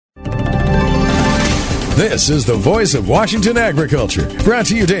This is the voice of Washington agriculture, brought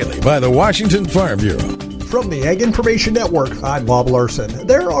to you daily by the Washington Farm Bureau. From the Ag Information Network, I'm Bob Larson.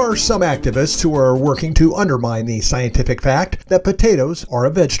 There are some activists who are working to undermine the scientific fact that potatoes are a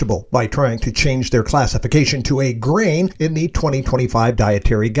vegetable by trying to change their classification to a grain in the 2025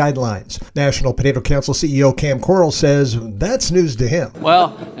 Dietary Guidelines. National Potato Council CEO Cam Correll says that's news to him.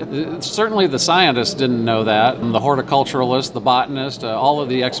 Well, certainly the scientists didn't know that. The horticulturalists, the botanists, all of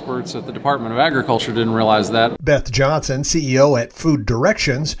the experts at the Department of Agriculture didn't realize that. Beth Johnson, CEO at Food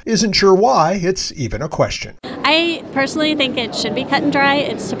Directions, isn't sure why it's even a question. I personally think it should be cut and dry.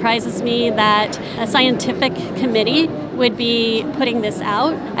 It surprises me that a scientific committee would be putting this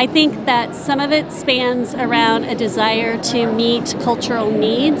out. I think that some of it spans around a desire to meet cultural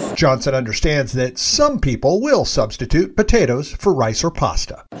needs. Johnson understands that some people will substitute potatoes for rice or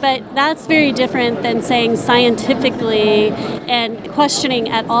pasta. But that's very different than saying scientifically and questioning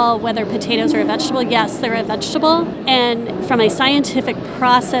at all whether potatoes are a vegetable. Yes, they're a vegetable. And from a scientific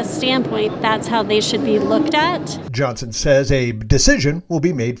process standpoint, that's how they should be looked at. Johnson says a decision will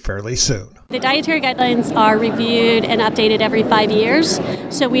be made fairly soon. The dietary guidelines are reviewed and updated every 5 years.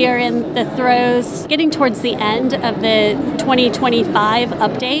 So we are in the throes, getting towards the end of the 2025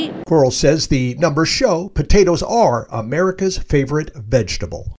 update. Correll says the numbers show potatoes are America's favorite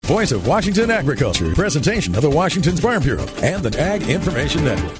vegetable. Voice of Washington agriculture, presentation of the Washington Farm Bureau and the Ag Information Network.